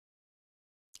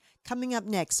Coming up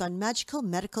next on Magical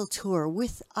Medical Tour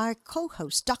with our co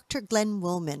host, Dr. Glenn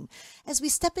Woolman, as we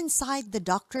step inside the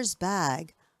doctor's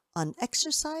bag on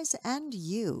exercise and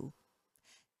you.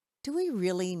 Do we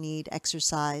really need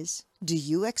exercise? Do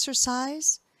you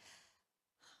exercise?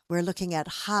 We're looking at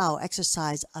how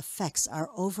exercise affects our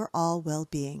overall well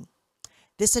being.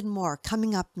 This and more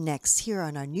coming up next here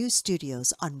on our new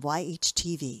studios on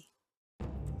YHTV.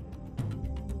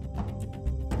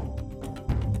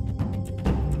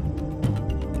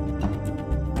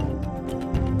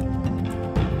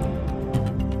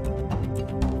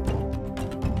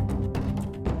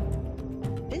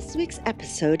 This week's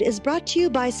episode is brought to you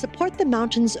by Support the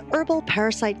Mountains Herbal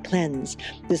Parasite Cleanse.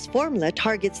 This formula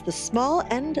targets the small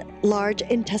and large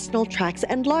intestinal tracts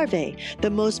and larvae, the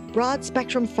most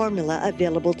broad-spectrum formula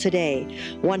available today.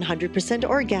 100%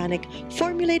 organic,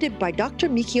 formulated by Dr.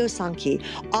 Mikio Sankey,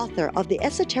 author of the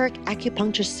Esoteric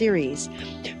Acupuncture series.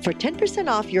 For 10%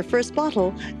 off your first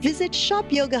bottle, visit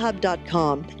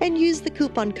shopyogahub.com and use the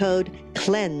coupon code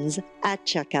CLEANSE at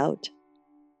checkout.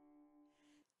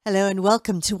 Hello and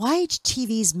welcome to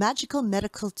YHTV's Magical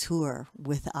Medical Tour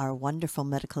with our wonderful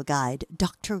medical guide,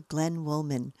 Dr. Glenn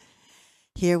Woolman.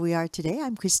 Here we are today.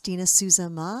 I'm Christina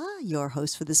Suzama, your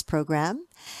host for this program,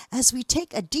 as we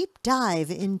take a deep dive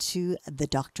into the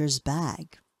doctor's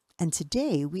bag. And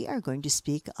today we are going to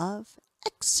speak of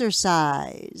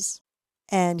exercise.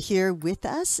 And here with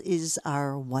us is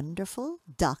our wonderful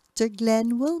Dr.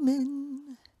 Glenn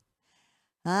Woolman.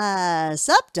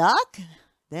 Sup, Doc?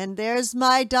 Then there's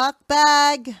my doc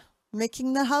bag,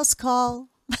 making the house call.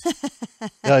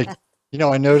 Yeah,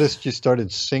 I noticed you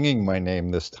started singing my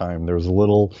name this time. There was a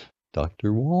little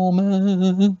Dr.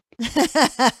 Woolman.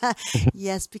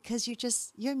 Yes, because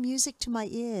you're music to my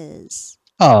ears.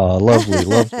 Ah, lovely,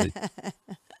 lovely.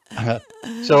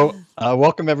 So,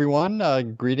 welcome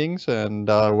everyone. Greetings and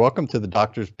welcome to the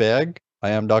Doctor's Bag.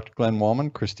 I am Dr. Glenn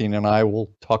Woolman. Christine and I will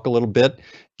talk a little bit,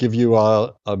 give you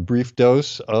a brief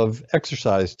dose of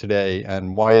exercise today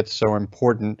and why it's so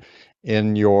important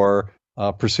in your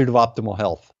pursuit of optimal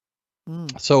health.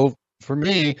 So for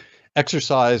me,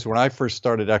 exercise, when I first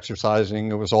started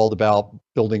exercising, it was all about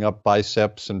building up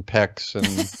biceps and pecs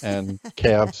and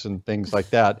calves and things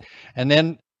like that. And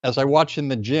then as I watch in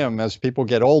the gym, as people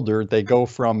get older, they go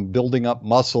from building up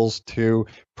muscles to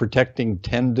protecting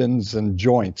tendons and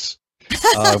joints.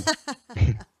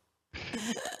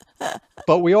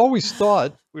 But we always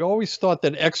thought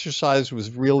that exercise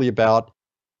was really about,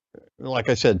 like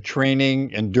I said,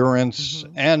 training, endurance,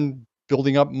 and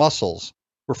building up muscles.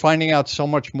 We're finding out so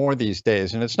much more these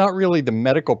days, and it's not really the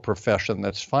medical profession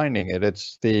that's finding it.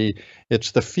 It's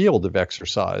the field of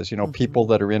exercise. People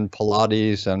that are in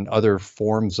Pilates and other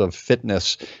forms of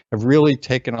fitness have really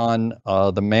taken on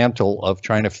the mantle of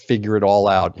trying to figure it all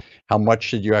out. How much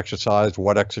should you exercise?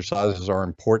 What exercises are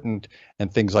important?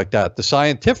 And things like that. The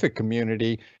scientific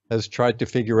community has tried to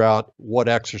figure out what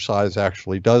exercise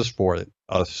actually does for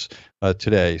us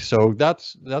today. So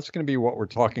that's going to be what we're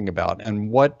talking about. And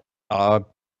what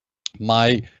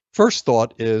my first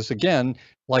thought is, again,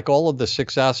 like all of the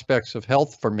 6 aspects of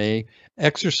health for me,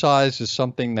 exercise is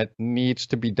something that needs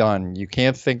to be done. You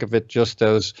can't think of it just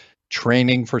as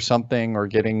training for something or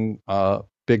getting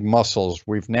big muscles.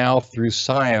 We've now, through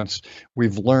science,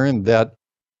 we've learned that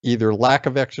either lack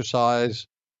of exercise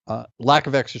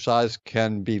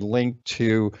can be linked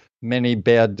to many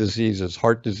bad diseases: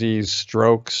 heart disease,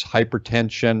 strokes,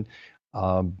 hypertension,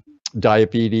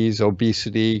 diabetes,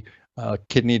 obesity,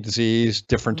 kidney disease,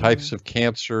 different types of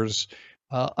cancers,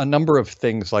 a number of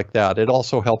things like that. It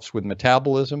also helps with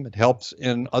metabolism. It helps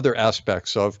in other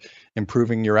aspects of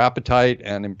improving your appetite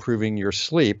and improving your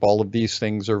sleep. All of these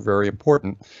things are very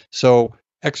important. So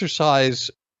exercise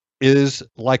is,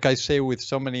 like I say with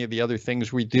so many of the other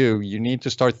things we do, you need to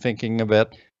start thinking of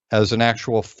it as an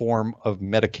actual form of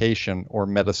medication or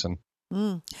medicine.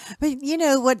 But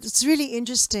what's really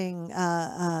interesting,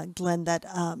 Glenn, that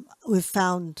we've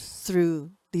found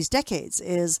through these decades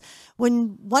is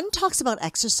when one talks about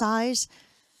exercise,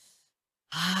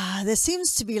 there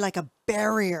seems to be like a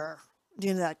barrier,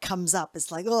 that comes up.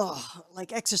 It's like, oh,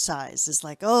 like exercise. It's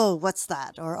like, oh, what's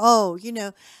that? Or, oh,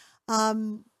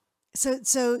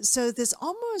 so there's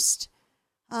almost,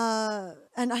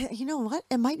 and you know what?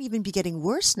 It might even be getting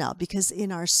worse now because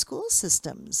in our school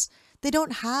systems, they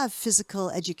don't have physical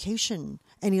education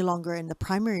any longer in the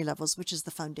primary levels, which is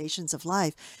the foundations of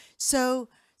life. So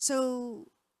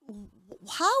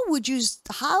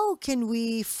how can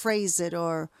we phrase it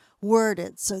or word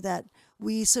it so that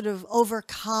we sort of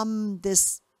overcome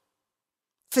this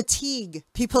fatigue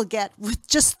people get with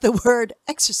just the word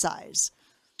exercise?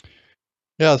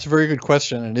 Yeah, it's a very good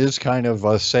question. It is kind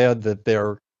of sad that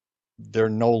there they're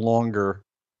no longer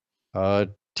uh,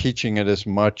 teaching it as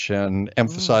much and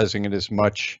emphasizing it as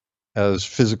much as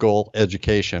physical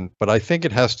education. But I think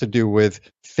it has to do with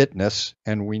fitness,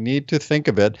 and we need to think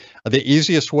of it. The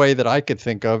easiest way that I could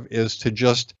think of is to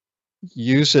just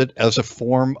use it as a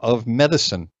form of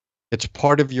medicine. It's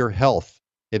part of your health.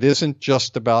 It isn't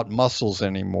just about muscles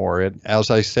anymore.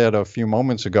 As I said a few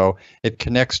moments ago, it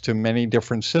connects to many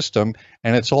different systems,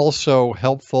 and it's also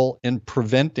helpful in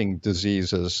preventing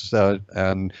diseases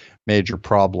and major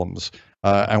problems.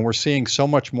 And we're seeing so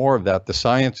much more of that. The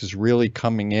science is really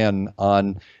coming in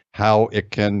on how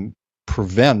it can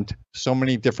prevent so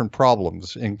many different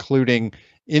problems, including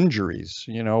injuries,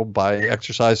 by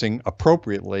exercising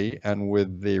appropriately and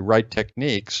with the right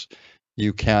techniques,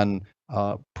 you can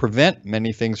prevent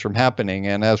many things from happening.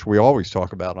 And as we always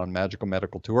talk about on Magical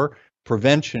Medical Tour,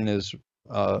 prevention is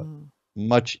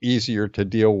much easier to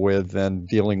deal with than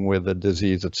dealing with the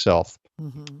disease itself.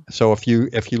 So if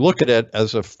you look at it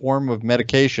as a form of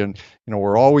medication,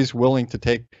 we're always willing to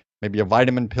take maybe a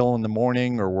vitamin pill in the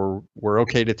morning, or we're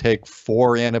okay to take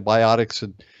 4 antibiotics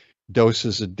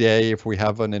doses a day if we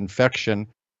have an infection.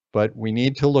 But we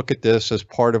need to look at this as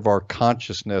part of our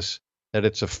consciousness, that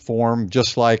it's a form,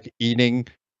 just like eating,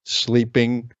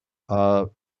 sleeping,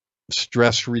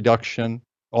 stress reduction,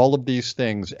 all of these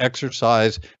things.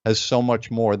 Exercise has so much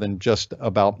more than just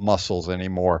about muscles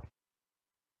anymore.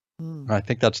 I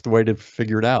think that's the way to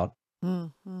figure it out.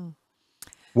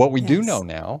 What we do know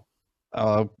now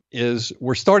is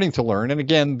we're starting to learn, and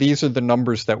again, these are the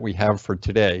numbers that we have for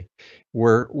today.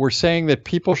 We're saying that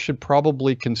people should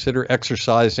probably consider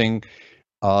exercising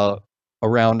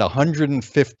around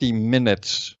 150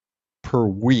 minutes per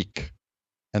week,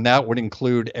 and that would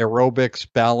include aerobics,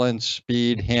 balance,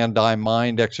 speed, hand-eye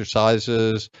mind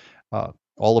exercises,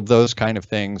 all of those kind of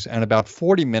things, and about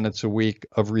 40 minutes a week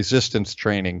of resistance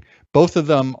training. Both of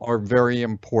them are very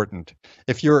important.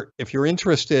 If you're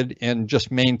interested in just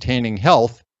maintaining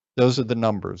health, those are the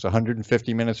numbers: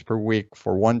 150 minutes per week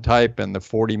for one type and the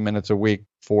 40 minutes a week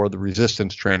for the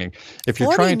resistance training. If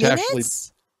you're trying to actually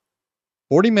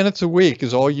 40 minutes a week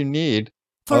is all you need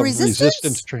for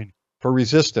resistance training. For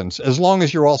resistance, as long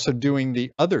as you're also doing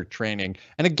the other training.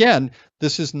 And again,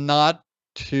 this is not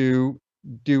to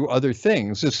do other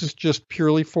things. This is just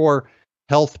purely for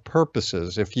health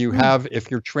purposes. If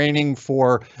you're training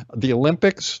for the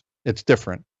Olympics, it's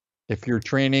different. If you're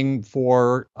training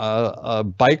for a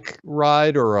bike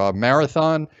ride or a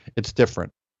marathon, it's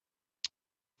different.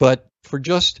 But for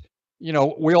just,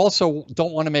 we also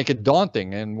don't want to make it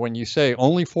daunting. And when you say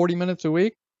only 40 minutes a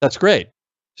week, that's great.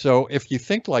 So if you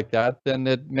think like that, then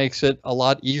it makes it a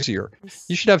lot easier.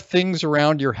 You should have things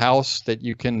around your house that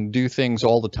you can do things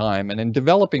all the time. And in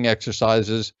developing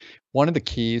exercises, one of the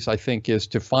keys, I think, is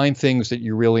to find things that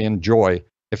you really enjoy.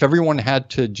 If everyone had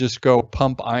to just go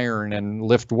pump iron and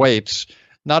lift weights,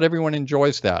 not everyone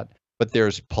enjoys that. But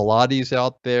there's Pilates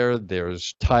out there,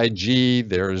 there's Tai Chi,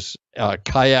 there's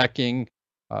kayaking,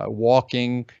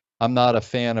 walking. I'm not a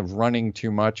fan of running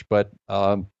too much, but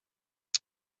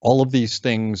all of these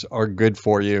things are good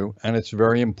for you, and it's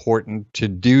very important to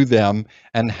do them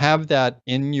and have that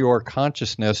in your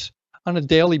consciousness on a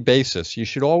daily basis. You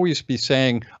should always be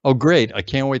saying, oh, great, I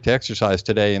can't wait to exercise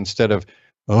today, instead of,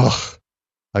 ugh,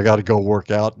 I got to go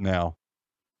work out now.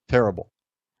 Terrible.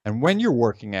 And when you're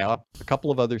working out, a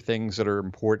couple of other things that are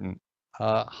important.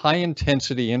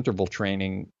 High-intensity interval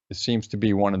training seems to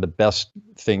be one of the best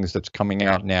things that's coming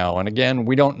out now. And again,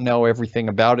 we don't know everything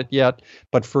about it yet,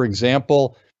 but for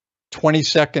example, 20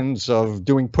 seconds of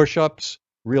doing push-ups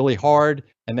really hard,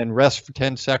 and then rest for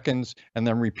 10 seconds, and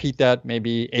then repeat that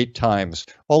maybe 8 times.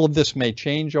 All of this may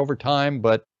change over time,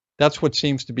 but that's what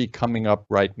seems to be coming up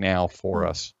right now for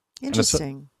us.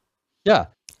 Interesting. Yeah,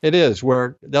 it is.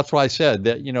 That's why I said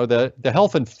that, the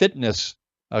health and fitness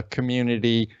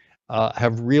community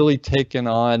have really taken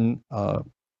on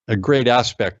a great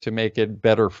aspect to make it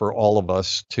better for all of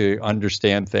us to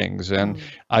understand things. And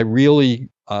I really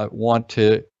want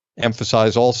to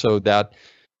emphasize also that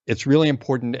it's really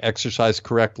important to exercise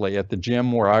correctly. At the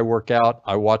gym where I work out,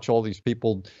 I watch all these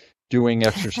people doing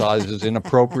exercises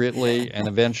inappropriately, and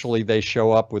eventually they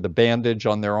show up with a bandage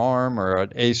on their arm or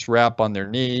an ACE wrap on their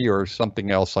knee or something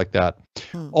else like that.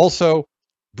 Also,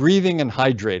 breathing and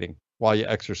hydrating while you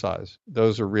exercise.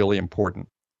 Those are really important.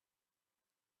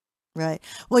 Right.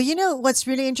 Well, what's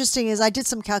really interesting is I did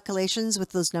some calculations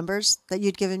with those numbers that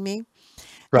you'd given me.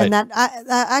 Right. And that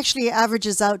actually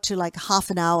averages out to like half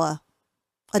an hour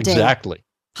a day. Exactly.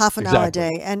 Half an hour a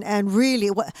day. And really,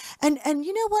 and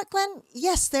you know what, Glenn?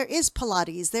 Yes, there is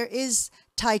Pilates, there is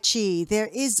Tai Chi, there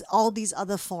is all these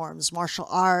other forms, martial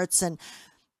arts.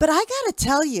 But I got to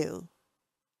tell you,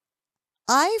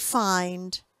 I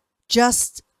find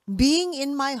just being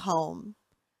in my home,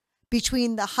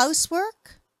 between the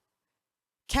housework,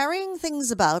 carrying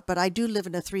things about, but I do live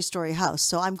in a 3-story house,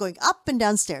 so I'm going up and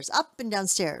downstairs,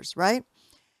 right?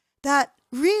 That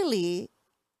really,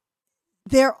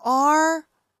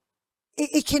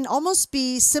 it can almost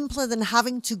be simpler than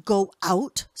having to go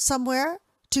out somewhere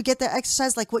to get the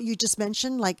exercise, like what you just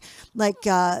mentioned, like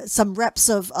some reps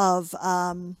of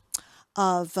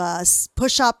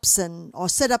push-ups or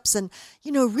sit-ups, and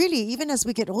really, even as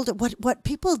we get older, what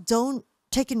people don't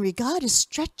take in regard is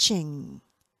stretching.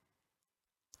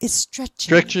 It's stretching.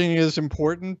 Stretching is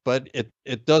important, but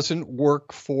it doesn't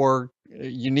work for,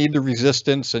 you need the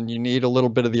resistance and you need a little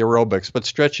bit of the aerobics, but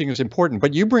stretching is important.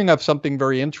 But you bring up something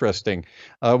very interesting.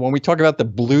 When we talk about the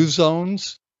blue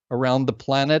zones around the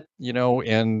planet,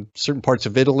 in certain parts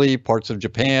of Italy, parts of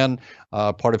Japan,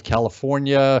 part of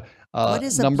California. What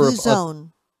is a blue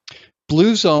zone?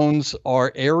 Blue zones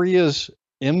are areas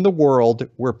in the world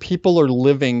where people are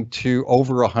living to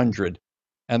over 100,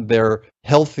 and they're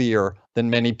healthier than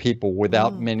many people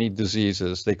without many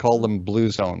diseases. They call them blue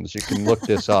zones. You can look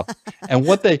this up. And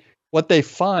what they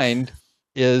find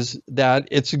is that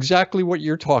it's exactly what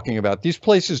you're talking about. These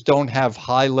places don't have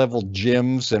high-level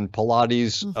gyms and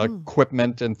Pilates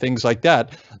equipment and things like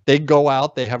that. They go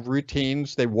out, they have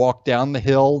routines, they walk down the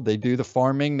hill, they do the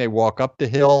farming, they walk up the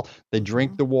hill, they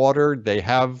drink the water, they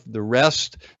have the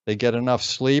rest, they get enough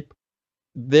sleep.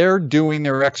 They're doing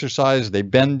their exercise. They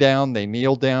bend down, they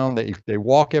kneel down, they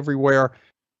walk everywhere.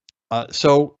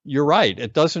 So you're right.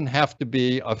 It doesn't have to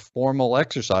be a formal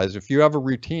exercise if you have a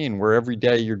routine where every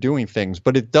day you're doing things.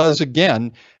 But it does,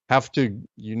 again,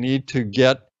 you need to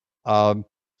get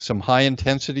some high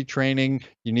intensity training.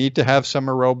 You need to have some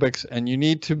aerobics, and you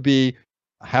need to be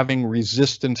having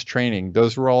resistance training.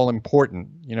 Those are all important.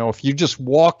 If you just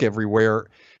walk everywhere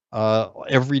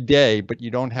every day, but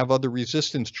you don't have other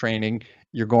resistance training,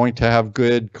 you're going to have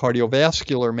good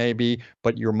cardiovascular maybe,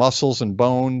 but your muscles and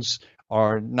bones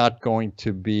are not going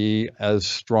to be as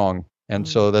strong. And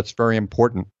so that's very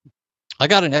important. I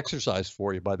got an exercise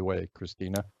for you, by the way,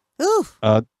 Christina. Ooh.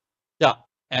 Yeah.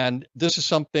 And this is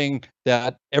something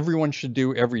that everyone should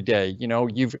do every day. You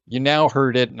now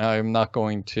heard it, and I'm not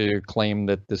going to claim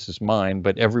that this is mine,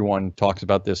 but everyone talks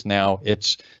about this now.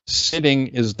 It's sitting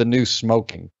is the new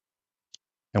smoking.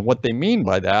 And what they mean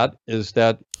by that is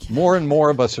that more and more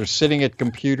of us are sitting at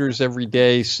computers every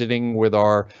day, sitting with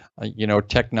our,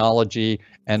 technology,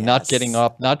 and not getting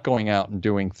up, not going out and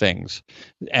doing things.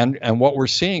 And what we're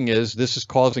seeing is this is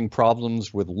causing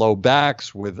problems with low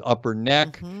backs, with upper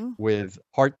neck, with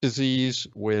heart disease,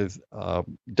 with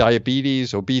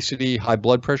diabetes, obesity, high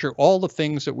blood pressure, all the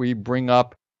things that we bring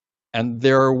up. And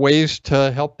there are ways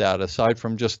to help that aside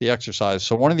from just the exercise.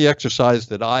 So one of the exercises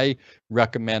that I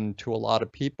recommend to a lot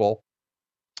of people,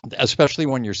 especially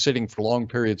when you're sitting for long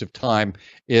periods of time,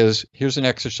 is here's an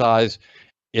exercise.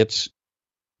 It's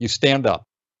you stand up.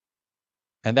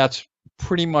 And that's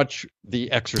pretty much the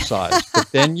exercise.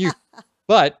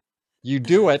 But you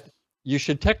do it. You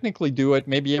should technically do it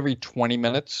maybe every 20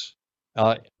 minutes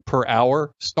per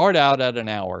hour. Start out at an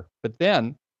hour. But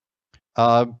then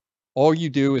all you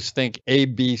do is think A,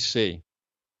 B, C.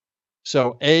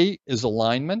 So A is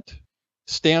alignment.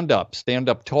 Stand up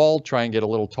tall, try and get a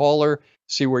little taller,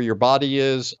 see where your body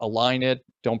is, align it,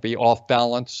 don't be off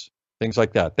balance, things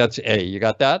like that. That's A. You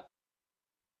got that?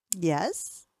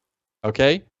 Yes.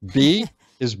 Okay. B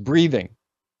is breathing.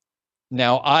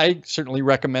 Now, I certainly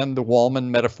recommend the Wallman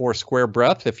Metaphor Square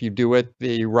Breath. If you do it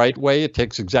the right way, it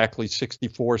takes exactly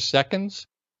 64 seconds.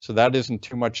 So that isn't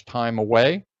too much time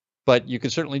away. But you can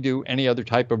certainly do any other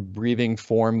type of breathing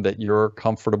form that you're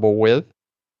comfortable with.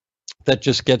 That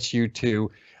just gets you to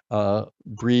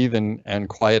breathe and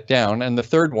quiet down. And the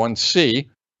third one, C,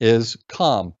 is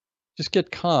calm. Just get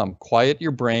calm. Quiet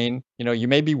your brain. You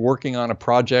may be working on a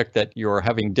project that you're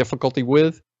having difficulty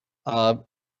with.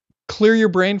 Clear your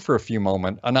brain for a few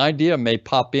moments. An idea may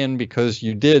pop in because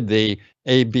you did the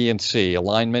A, B, and C,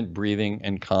 alignment, breathing,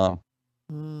 and calm.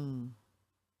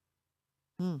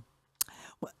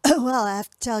 Well, I have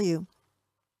to tell you,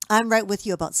 I'm right with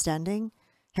you about standing,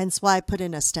 hence why I put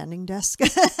in a standing desk.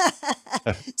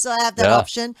 So I have that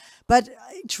option. But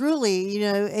truly,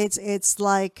 it's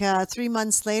like 3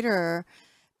 months later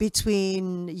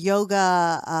between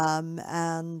yoga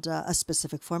and a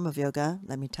specific form of yoga,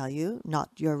 let me tell you, not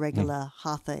your regular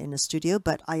hatha in a studio,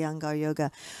 but Iyengar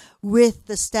yoga with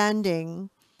the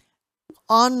standing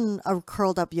on a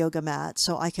curled up yoga mat,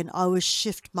 so I can always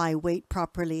shift my weight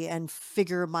properly and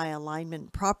figure my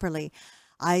alignment properly.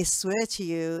 I swear to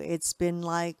you, it's been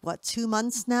like 2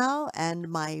 months now, and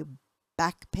my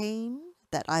back pain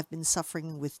that I've been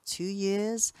suffering with 2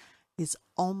 years is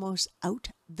almost out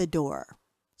the door.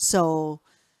 So,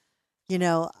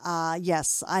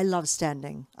 yes, I love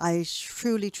standing. I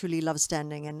truly, truly love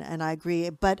standing, and I agree.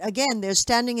 But again, there's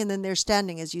standing and then there's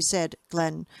standing, as you said,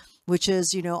 Glenn, which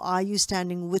is, are you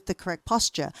standing with the correct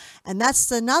posture? And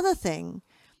that's another thing,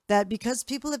 that because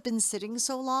people have been sitting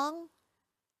so long,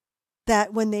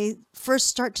 that when they first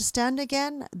start to stand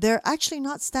again, they're actually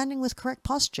not standing with correct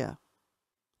posture.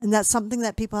 And that's something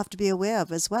that people have to be aware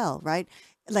of as well, right?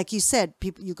 Like you said,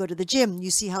 people, you go to the gym,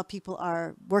 you see how people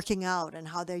are working out and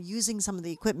how they're using some of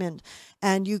the equipment,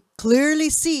 and you clearly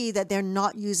see that they're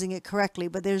not using it correctly,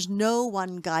 but there's no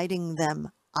one guiding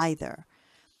them either.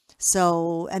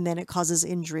 So, and then it causes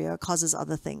injury or causes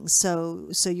other things.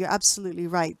 So you're absolutely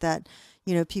right that,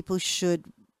 people should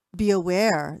be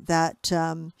aware that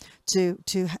to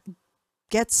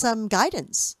get some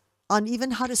guidance on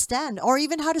even how to stand or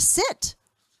even how to sit.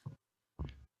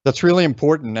 That's really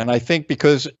important. And I think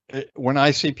because when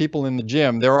I see people in the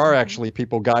gym, there are actually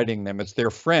people guiding them. It's their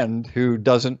friend who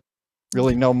doesn't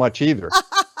really know much either.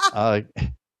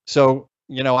 So,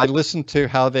 I listen to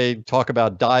how they talk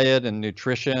about diet and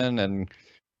nutrition and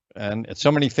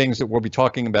so many things that we'll be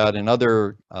talking about in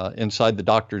other Inside the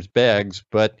Doctor's Bags.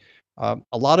 But a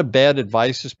lot of bad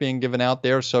advice is being given out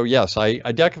there. So yes, I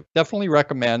definitely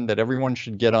recommend that everyone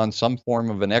should get on some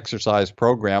form of an exercise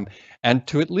program, and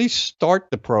to at least start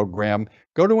the program,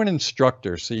 go to an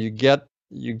instructor so you get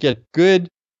good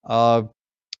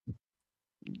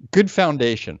good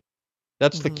foundation.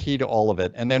 That's the key to all of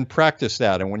it. And then practice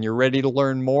that. And when you're ready to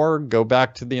learn more, go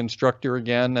back to the instructor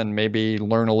again and maybe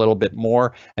learn a little bit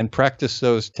more and practice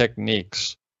those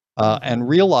techniques. And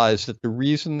realize that the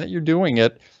reason that you're doing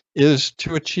it is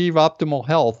to achieve optimal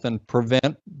health and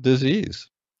prevent disease.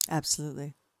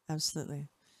 Absolutely. Absolutely.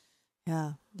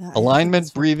 Yeah.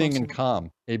 Alignment, breathing, and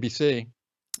calm. ABC.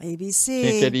 ABC.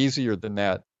 Can't get easier than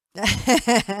that.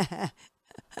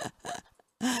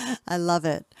 I love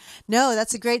it. No,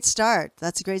 that's a great start.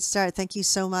 That's a great start. Thank you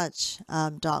so much,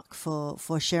 Doc,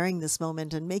 for sharing this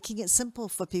moment and making it simple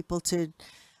for people to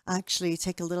actually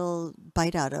take a little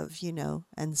bite out of,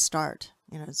 and start,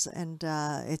 and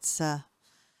let's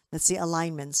see,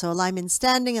 alignment. So alignment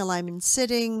standing, alignment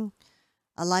sitting,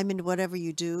 alignment whatever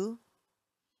you do.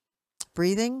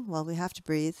 Breathing, well, we have to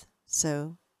breathe.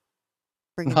 So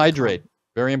hydrate,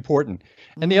 very important.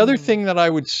 And the other thing that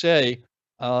I would say,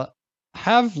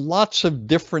 have lots of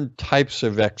different types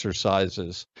of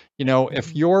exercises.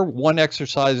 If your one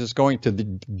exercise is going to the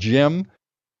gym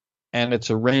and it's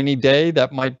a rainy day,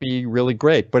 that might be really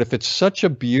great. But if it's such a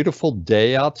beautiful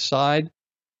day outside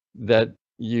that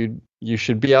you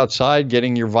should be outside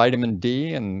getting your vitamin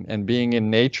D and being in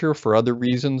nature for other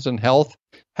reasons and health,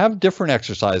 have different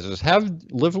exercises. Have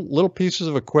little pieces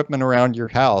of equipment around your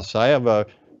house. I have a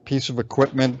piece of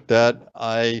equipment that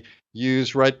I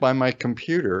use right by my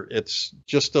computer. It's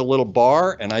just a little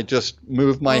bar, and I just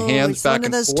move my hands back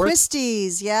and forth. It's one of those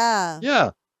twisties, yeah.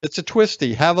 Yeah, it's a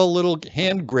twisty. Have a little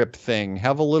hand grip thing.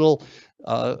 Have a little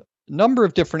number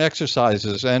of different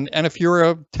exercises. And if you're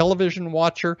a television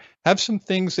watcher, have some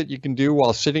things that you can do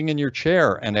while sitting in your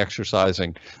chair and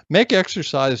exercising. Make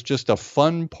exercise just a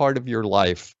fun part of your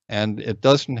life. And it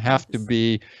doesn't have to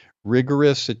be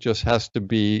rigorous. It just has to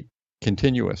be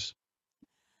continuous.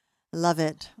 Love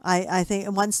it. I think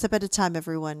one step at a time,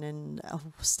 everyone, and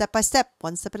step by step,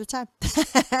 one step at a time.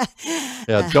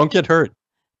 Yeah, don't get hurt.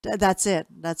 That's it.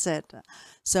 That's it.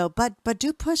 So, but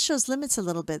do push those limits a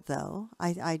little bit, though.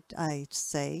 I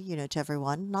say, to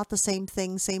everyone, not the same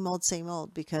thing, same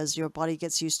old, because your body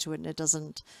gets used to it and it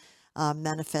doesn't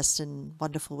manifest in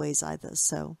wonderful ways either.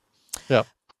 So, yeah.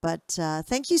 But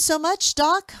thank you so much,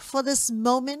 Doc, for this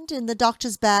moment in the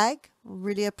doctor's bag.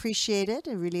 Really appreciate it.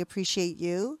 I really appreciate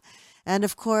you. And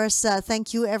of course,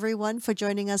 thank you everyone for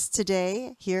joining us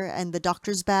today here in the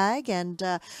Doctor's Bag. And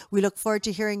we look forward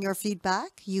to hearing your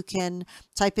feedback. You can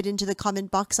type it into the comment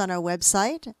box on our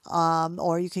website,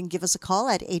 or you can give us a call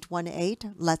at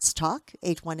 818-LETS-TALK,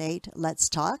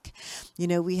 818-LETS-TALK.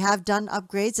 We have done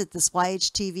upgrades at this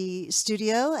YHTV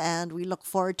studio, and we look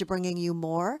forward to bringing you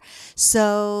more.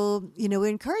 So, we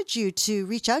encourage you to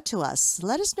reach out to us.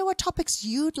 Let us know what topics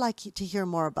you'd like to hear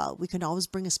more about. We can always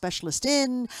bring a specialist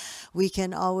in. We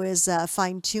can always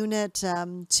fine-tune it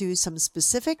to some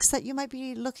specifics that you might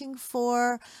be looking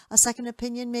for, a second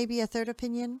opinion, maybe a third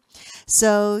opinion.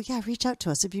 So, yeah, reach out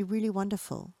to us. It'd be really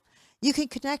wonderful. You can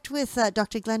connect with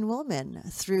Dr. Glenn Woolman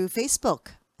through Facebook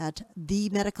at The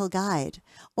Medical Guide,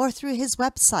 or through his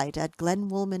website at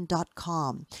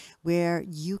glennwoolman.com, where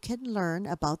you can learn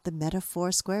about the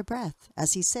Meta-4 Square Breath.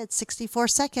 As he said, 64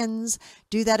 seconds.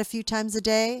 Do that a few times a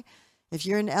day. If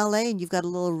you're in LA and you've got a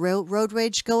little road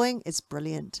rage going, it's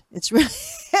brilliant. It's really,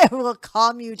 it will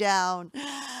calm you down.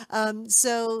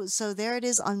 So there it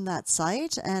is on that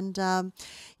site. And,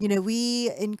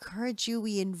 we encourage you,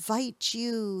 we invite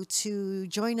you to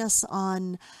join us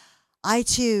on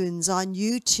iTunes, on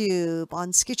YouTube,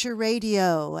 on Skitcher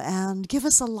Radio, and give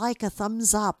us a like, a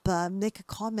thumbs up, make a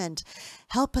comment.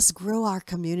 Help us grow our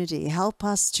community. Help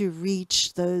us to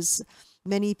reach those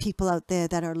many people out there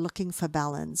that are looking for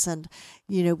balance. And,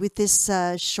 with this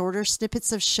shorter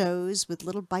snippets of shows with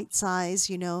little bite size,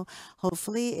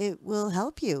 hopefully it will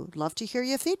help you. Love to hear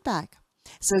your feedback.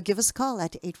 So give us a call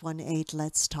at 818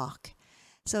 Let's Talk.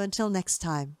 So until next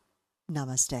time,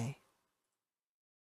 namaste.